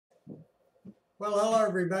Well, hello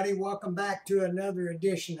everybody. Welcome back to another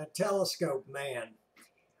edition of Telescope Man.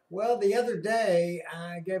 Well, the other day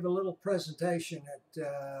I gave a little presentation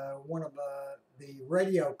at one of the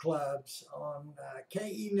radio clubs on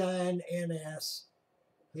KE9NS,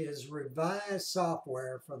 his revised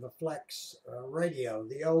software for the Flex radio,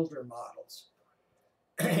 the older models.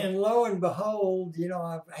 And lo and behold, you know,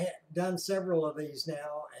 I've done several of these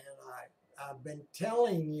now, and I've been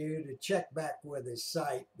telling you to check back with his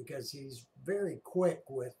site because he's very quick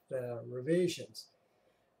with revisions.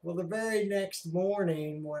 Well, the very next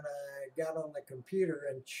morning when I got on the computer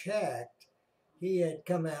and checked, he had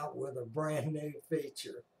come out with a brand new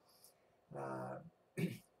feature.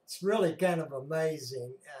 It's really kind of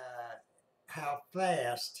amazing how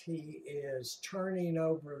fast he is turning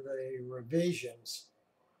over the revisions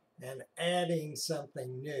and adding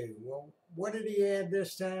something new. Well, what did he add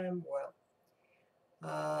this time? Well,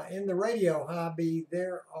 in the radio hobby,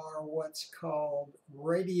 there are what's called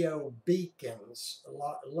radio beacons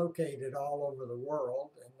located all over the world,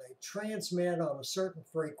 and they transmit on a certain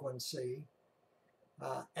frequency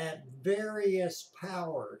at various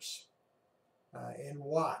powers in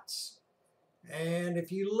watts. And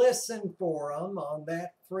if you listen for them on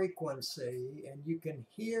that frequency and you can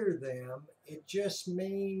hear them, it just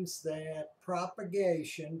means that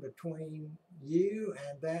propagation between you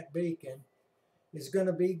and that beacon is going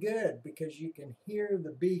to be good because you can hear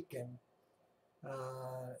the beacon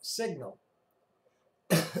signal.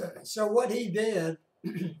 So what he did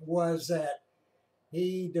was that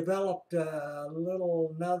he developed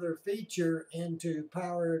another feature into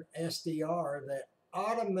PowerSDR that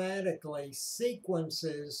automatically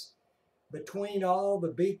sequences between all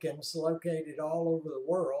the beacons located all over the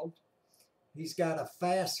world. He's got a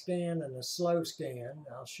fast scan and a slow scan.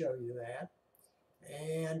 I'll show you that.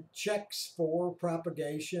 And checks for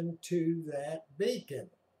propagation to that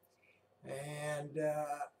beacon. And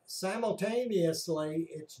simultaneously,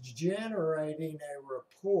 it's generating a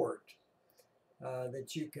report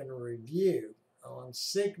that you can review on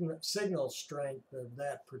signal strength of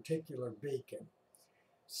that particular beacon.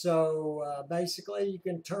 So basically, you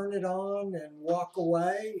can turn it on and walk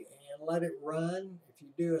away and let it run. If you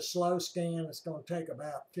do a slow scan, it's going to take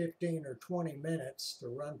about 15 or 20 minutes to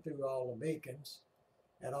run through all the beacons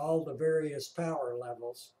at all the various power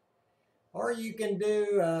levels. Or you can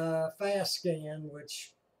do a fast scan,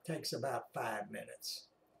 which takes about 5 minutes.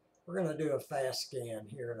 We're going to do a fast scan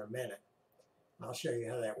here in a minute. I'll show you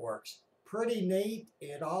how that works. Pretty neat.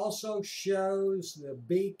 It also shows the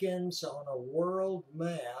beacons on a world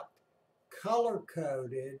map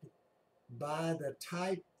color-coded by the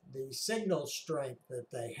type, the signal strength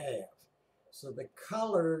that they have. So the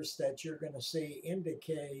colors that you're going to see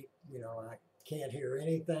indicate, you know, I can't hear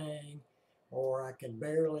anything, or I can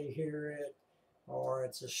barely hear it, or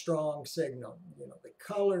it's a strong signal. You know, the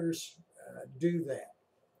colors do that.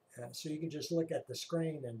 So you can just look at the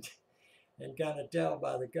screen and kind of tell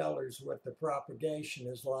by the colors what the propagation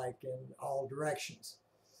is like in all directions.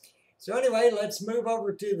 So anyway, let's move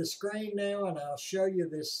over to the screen now, and I'll show you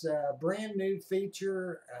this brand new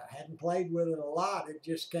feature. I hadn't played with it a lot. It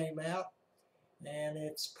just came out, and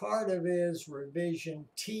it's part of his revision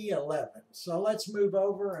T-11. So let's move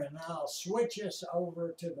over, and I'll switch us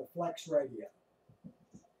over to the Flex radio.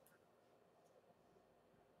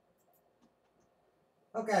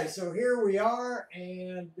 Okay, so here we are,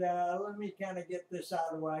 and let me kind of get this out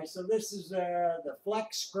of the way. So this is the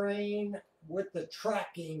Flex screen with the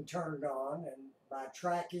tracking turned on, and by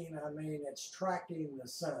tracking I mean it's tracking the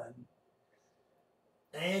sun.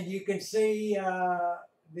 And you can see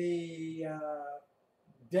the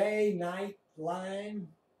day-night line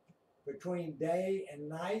between day and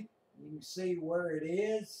night. You can see where it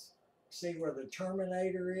is, see where the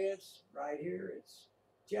terminator is right here. It's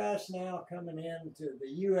just now coming into the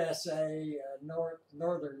USA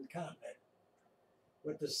northern continent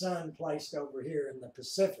with the sun placed over here in the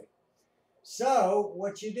Pacific. So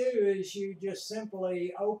what you do is you just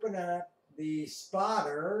simply open up the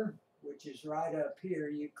spotter, which is right up here.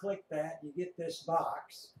 You click that, you get this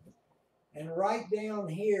box. And right down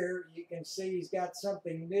here, you can see he's got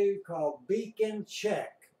something new called Beacon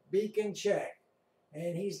Check. Beacon Check.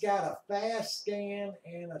 And he's got a fast scan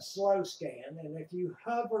and a slow scan. And if you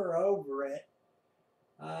hover over it,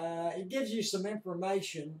 it gives you some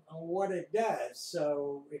information on what it does.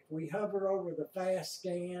 So if we hover over the fast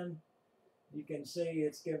scan, you can see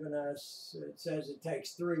it's given us, it says it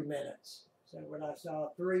takes 3 minutes. Is that what I saw?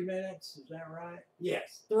 3 minutes? Is that right?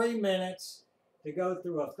 Yes, 3 minutes to go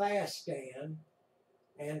through a fast scan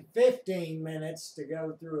and 15 minutes to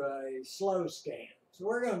go through a slow scan. So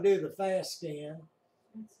we're going to do the fast scan,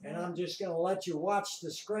 And I'm just going to let you watch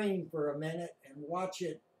the screen for a minute and watch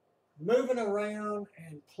it moving around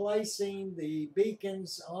and placing the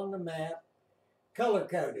beacons on the map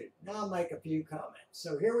color-coded. Now I'll make a few comments.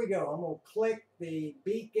 So here we go. I'm going to click the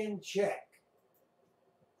beacon check.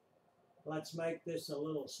 Let's make this a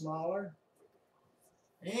little smaller.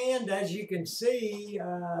 And as you can see,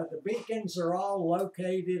 the beacons are all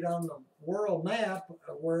located on the world map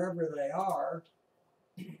wherever they are.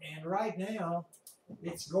 And right now,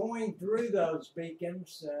 it's going through those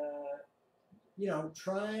beacons, you know,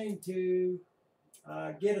 trying to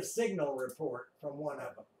get a signal report from one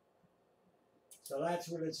of them. So that's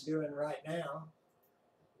what it's doing right now.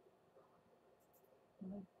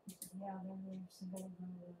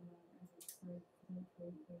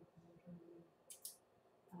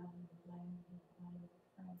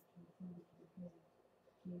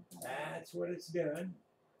 That's what it's doing.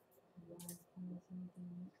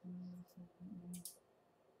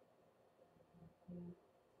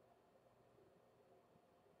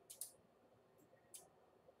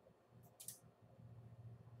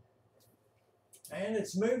 And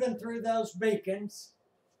it's moving through those beacons.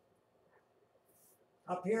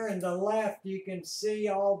 Up here in the left, you can see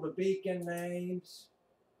all the beacon names.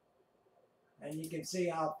 And you can see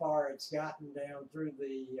how far it's gotten down through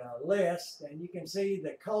the list. And you can see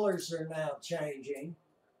the colors are now changing.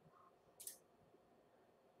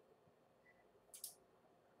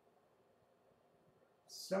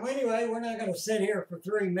 So anyway, we're not going to sit here for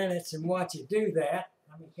 3 minutes and watch it do that.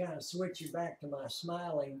 Let me kind of switch you back to my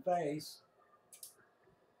smiling face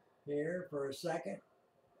here for a second.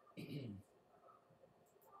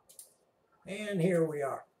 And here we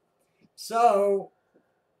are. So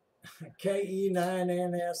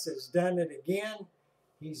KE9NS has done it again.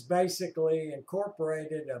 He's basically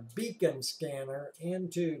incorporated a beacon scanner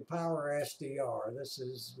into PowerSDR. This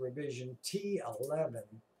is revision T-11.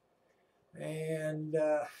 And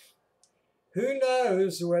who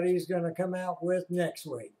knows what he's going to come out with next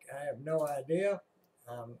week. I have no idea.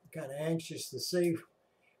 I'm kind of anxious to see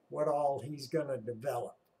what all he's going to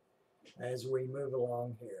develop as we move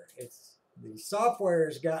along here. The software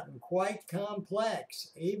has gotten quite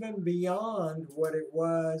complex, even beyond what it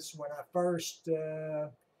was when I first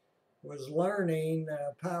was learning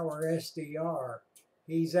PowerSDR.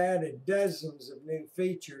 He's added dozens of new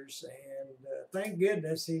features, and thank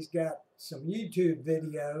goodness he's got some YouTube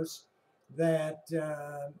videos that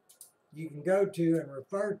you can go to and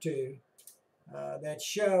refer to that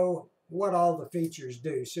show what all the features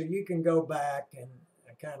do. So you can go back and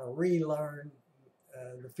kind of relearn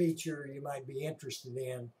the feature you might be interested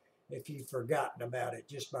in if you've forgotten about it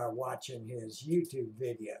just by watching his YouTube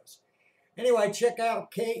videos. Anyway, check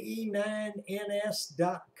out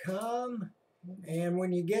KE9NS.com. And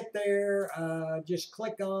when you get there, just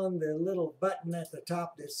click on the little button at the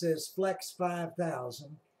top that says Flex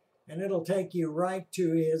 5000, and it'll take you right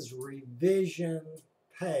to his revision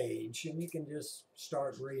page, and you can just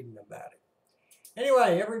start reading about it.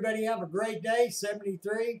 Anyway, everybody have a great day.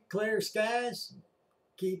 73, clear skies.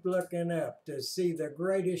 Keep looking up to see the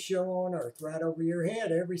greatest show on earth right over your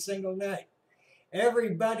head every single night.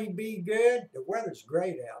 Everybody be good. The weather's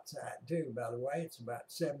great outside too, by the way. It's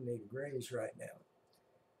about 70 degrees right now.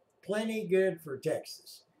 Plenty good for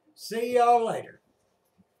Texas. See y'all later.